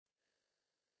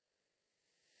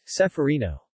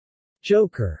Ceferino.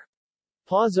 Joker.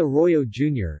 Paz Arroyo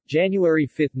Jr., January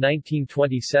 5,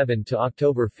 1927 to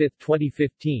October 5,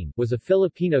 2015, was a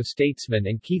Filipino statesman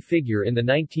and key figure in the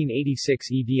 1986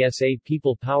 EDSA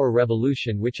People Power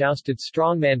Revolution which ousted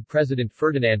strongman President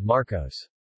Ferdinand Marcos.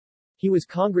 He was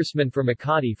congressman for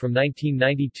Makati from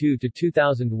 1992 to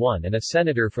 2001 and a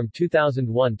senator from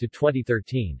 2001 to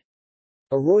 2013.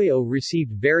 Arroyo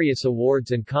received various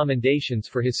awards and commendations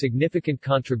for his significant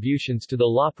contributions to the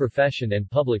law profession and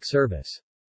public service.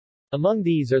 Among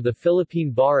these are the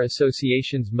Philippine Bar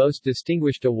Association's Most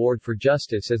Distinguished Award for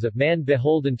Justice as a man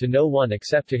beholden to no one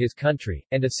except to his country,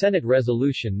 and a Senate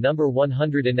Resolution No.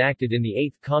 100 enacted in the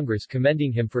 8th Congress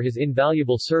commending him for his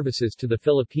invaluable services to the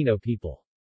Filipino people.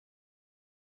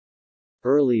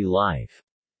 Early life.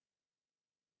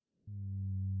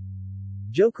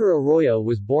 Joker Arroyo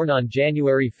was born on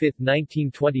January 5,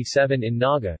 1927 in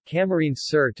Naga, Camarines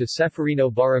Sur to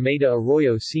Ceferino Barrameda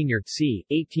Arroyo Sr. c.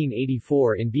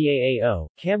 1884 in Baao,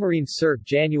 Camarines Sur,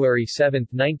 January 7,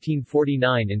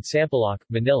 1949 in Sampaloc,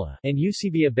 Manila, and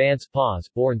Eusebia Bance Paz,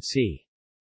 born c.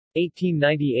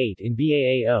 1898 in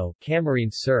Baao,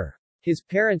 Camarines Sur. His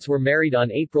parents were married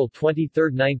on April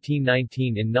 23,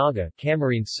 1919 in Naga,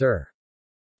 Camarines Sur.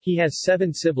 He has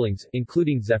 7 siblings,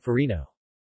 including Zeferino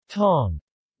Tong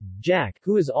Jack,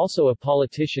 who is also a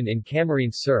politician in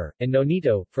Camarines Sur, and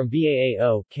Nonito, from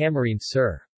Baao, Camarines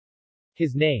Sur.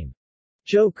 His name,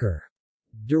 Joker,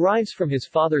 derives from his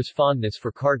father's fondness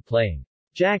for card playing.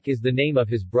 Jack is the name of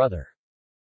his brother.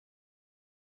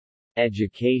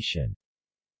 Education.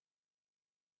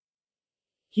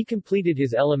 He completed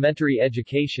his elementary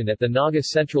education at the Naga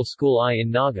Central School I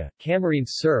in Naga,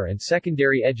 Camarines Sur and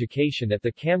secondary education at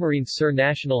the Camarines Sur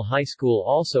National High School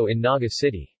also in Naga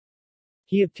City.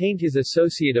 He obtained his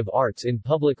Associate of Arts in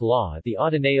Public Law at the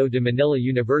Ateneo de Manila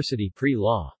University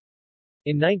pre-law.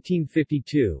 In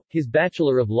 1952, his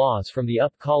Bachelor of Laws from the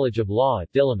UP College of Law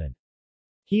at Diliman.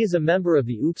 He is a member of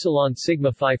the Upsilon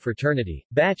Sigma Phi fraternity,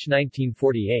 batch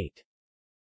 1948.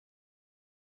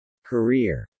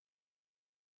 Career.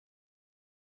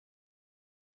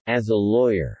 As a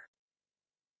lawyer.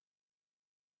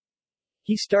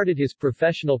 He started his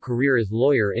professional career as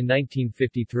lawyer in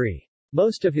 1953.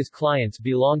 Most of his clients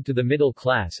belonged to the middle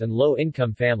class and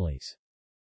low-income families.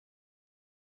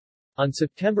 On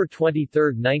September 23,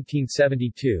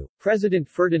 1972, President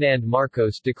Ferdinand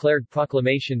Marcos declared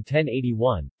Proclamation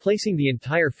 1081, placing the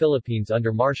entire Philippines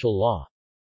under martial law.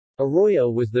 Arroyo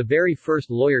was the very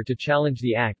first lawyer to challenge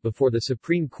the act before the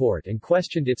Supreme Court and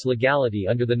questioned its legality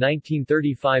under the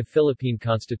 1935 Philippine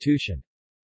Constitution.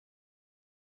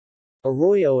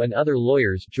 Arroyo and other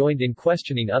lawyers joined in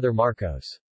questioning other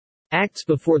Marcos acts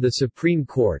before the Supreme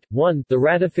Court. 1. The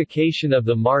ratification of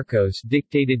the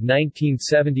Marcos-dictated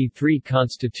 1973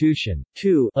 Constitution.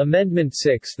 2. Amendment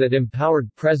 6 that empowered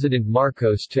President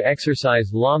Marcos to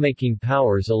exercise lawmaking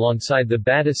powers alongside the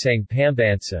Batasang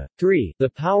Pambansa. 3. The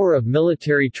power of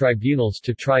military tribunals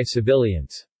to try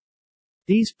civilians.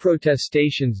 These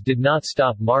protestations did not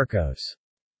stop Marcos'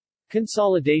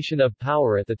 consolidation of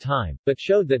power at the time, but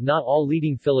showed that not all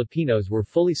leading Filipinos were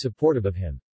fully supportive of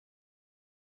him.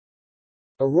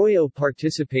 Arroyo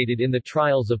participated in the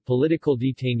trials of political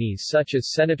detainees such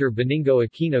as Senator Benigno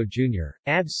Aquino Jr.,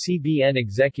 ABS-CBN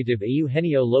executive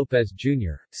Eugenio Lopez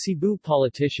Jr., Cebu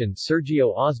politician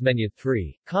Sergio Osmeña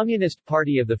III, Communist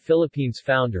Party of the Philippines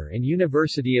founder and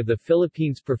University of the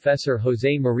Philippines professor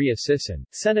Jose Maria Sison,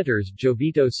 Senators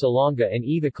Jovito Salonga and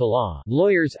Eva Calao,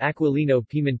 lawyers Aquilino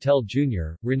Pimentel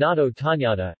Jr., Renato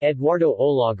Tañada, Eduardo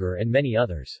Olagar and many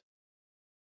others.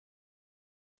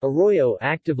 Arroyo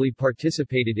actively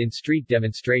participated in street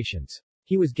demonstrations.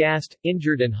 He was gassed,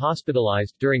 injured and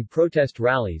hospitalized during protest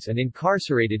rallies and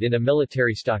incarcerated in a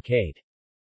military stockade.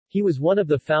 He was one of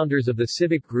the founders of the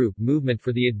civic group Movement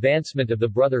for the Advancement of the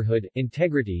Brotherhood,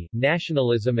 Integrity,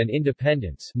 Nationalism and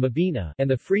Independence (Mabina) and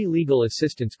the Free Legal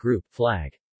Assistance Group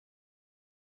 (FLAG).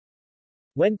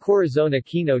 When Corazon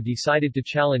Aquino decided to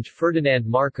challenge Ferdinand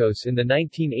Marcos in the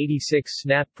 1986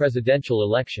 snap presidential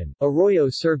election, Arroyo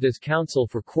served as counsel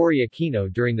for Cory Aquino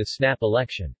during the snap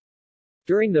election.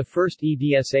 During the first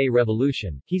EDSA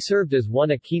revolution, he served as one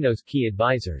Aquino's key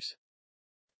advisors.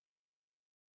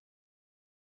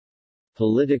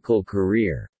 Political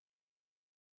career.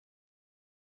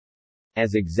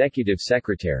 As Executive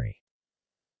Secretary.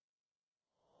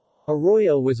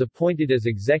 Arroyo was appointed as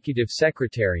Executive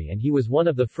Secretary and he was one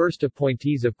of the first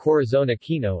appointees of Corazon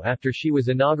Aquino after she was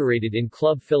inaugurated in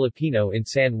Club Filipino in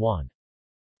San Juan.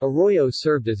 Arroyo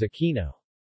served as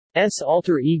Aquino's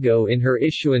alter ego in her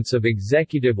issuance of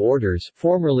executive orders,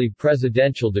 formerly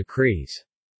presidential decrees.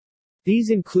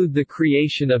 These include the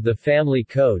creation of the Family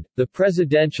Code, the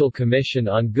Presidential Commission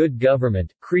on Good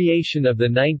Government, creation of the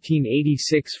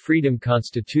 1986 Freedom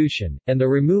Constitution, and the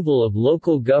removal of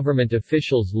local government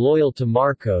officials loyal to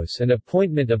Marcos and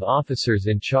appointment of officers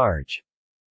in charge.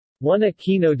 One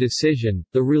Aquino decision,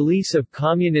 the release of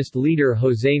communist leader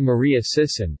José María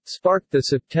Sison, sparked the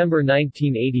September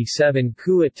 1987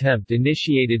 coup attempt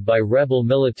initiated by rebel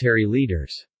military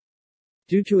leaders.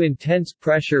 Due to intense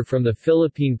pressure from the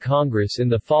Philippine Congress in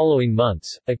the following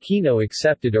months, Aquino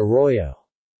accepted Arroyo's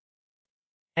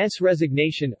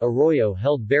resignation. Arroyo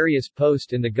held various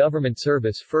posts in the government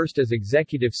service, first as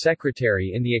executive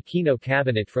secretary in the Aquino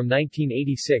cabinet from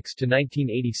 1986 to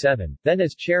 1987, then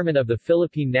as chairman of the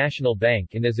Philippine National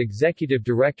Bank and as executive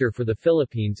director for the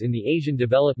Philippines in the Asian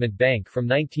Development Bank from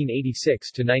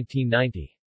 1986 to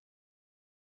 1990.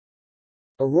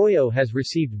 Arroyo has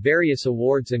received various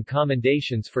awards and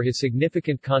commendations for his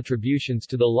significant contributions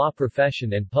to the law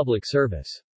profession and public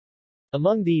service.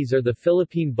 Among these are the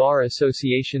Philippine Bar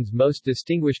Association's Most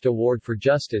Distinguished Award for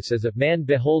Justice as a man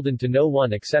beholden to no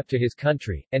one except to his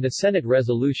country, and a Senate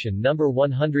Resolution No.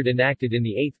 100 enacted in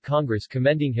the 8th Congress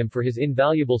commending him for his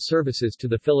invaluable services to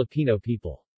the Filipino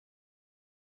people.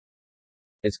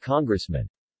 As congressman,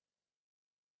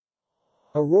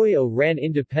 Arroyo ran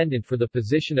independent for the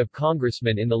position of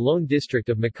congressman in the Lone District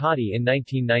of Makati in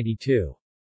 1992.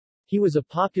 He was a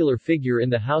popular figure in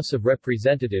the House of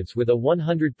Representatives with a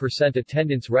 100%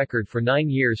 attendance record for 9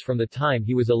 years from the time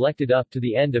he was elected up to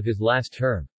the end of his last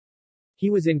term. He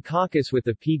was in caucus with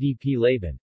the PDP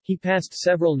Laban. He passed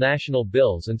several national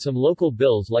bills and some local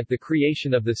bills like the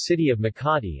creation of the City of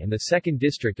Makati and the 2nd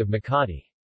District of Makati.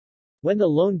 When the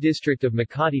Lone District of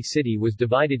Makati City was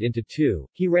divided into two,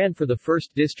 he ran for the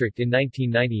 1st District in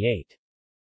 1998.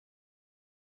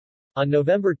 On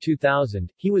November 2000,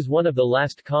 he was one of the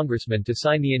last congressmen to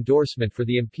sign the endorsement for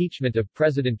the impeachment of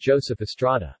President Joseph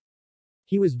Estrada.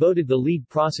 He was voted the lead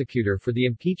prosecutor for the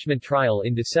impeachment trial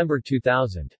in December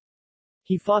 2000.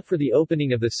 He fought for the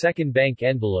opening of the second bank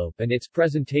envelope and its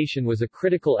presentation was a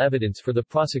critical evidence for the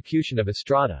prosecution of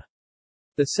Estrada.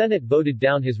 The Senate voted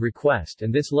down his request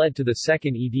and this led to the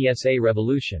second EDSA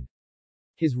revolution.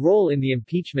 His role in the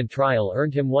impeachment trial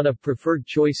earned him one of preferred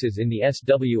choices in the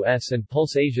SWS and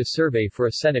Pulse Asia survey for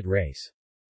a Senate race.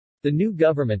 The new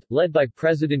government, led by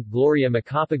President Gloria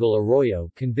Macapagal Arroyo,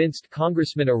 convinced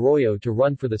Congressman Arroyo to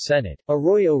run for the Senate.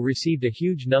 Arroyo received a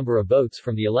huge number of votes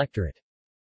from the electorate.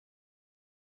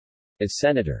 As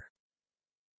senator,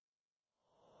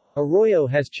 Arroyo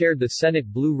has chaired the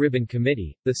Senate Blue Ribbon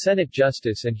Committee, the Senate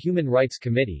Justice and Human Rights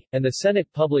Committee, and the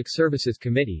Senate Public Services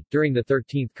Committee, during the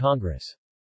 13th Congress.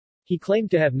 He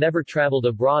claimed to have never traveled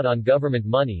abroad on government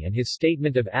money and his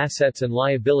statement of assets and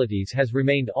liabilities has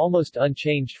remained almost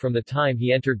unchanged from the time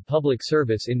he entered public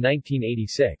service in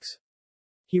 1986.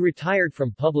 He retired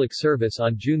from public service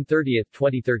on June 30,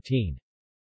 2013.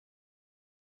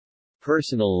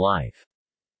 Personal life.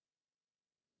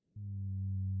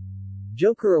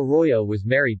 Joker Arroyo was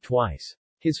married twice.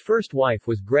 His first wife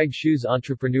was Greg Shoes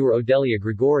entrepreneur Odelia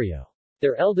Gregorio.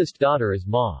 Their eldest daughter is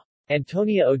Ma.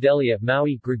 Antonia Odelia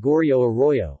Maui Gregorio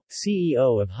Arroyo,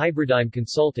 CEO of Hybridyme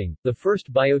Consulting, the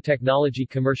first biotechnology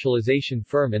commercialization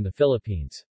firm in the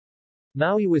Philippines.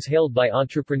 Maui was hailed by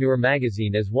Entrepreneur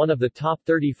magazine as one of the top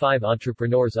 35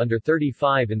 entrepreneurs under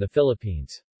 35 in the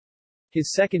Philippines.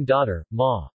 His second daughter,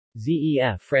 Ma.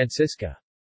 Zef Francisca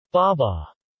Baba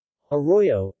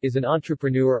Arroyo, is an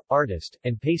entrepreneur, artist,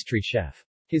 and pastry chef.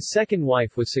 His second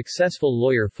wife was successful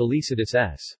lawyer Felicitas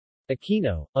S.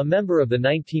 Aquino, a member of the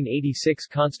 1986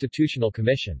 Constitutional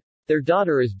Commission. Their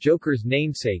daughter is Joker's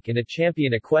namesake and a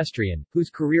champion equestrian, whose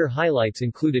career highlights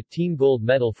include a team gold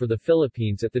medal for the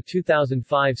Philippines at the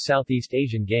 2005 Southeast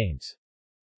Asian Games.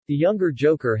 The younger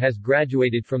Joker has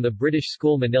graduated from the British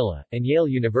School Manila, and Yale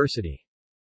University.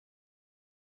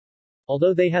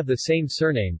 Although they have the same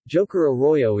surname, Joker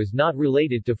Arroyo is not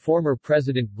related to former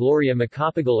President Gloria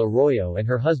Macapagal Arroyo and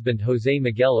her husband José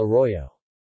Miguel Arroyo.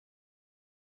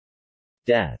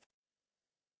 Death.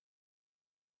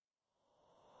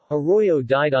 Arroyo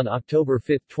died on October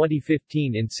 5,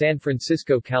 2015 in San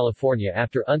Francisco, California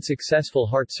after unsuccessful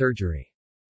heart surgery.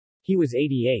 He was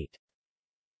 88.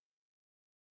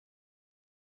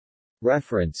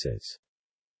 References.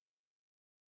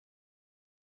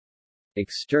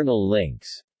 External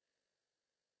links.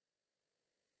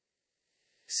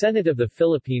 Senate of the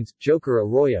Philippines, Joker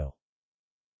Arroyo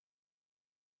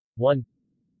 1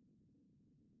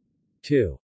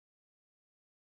 2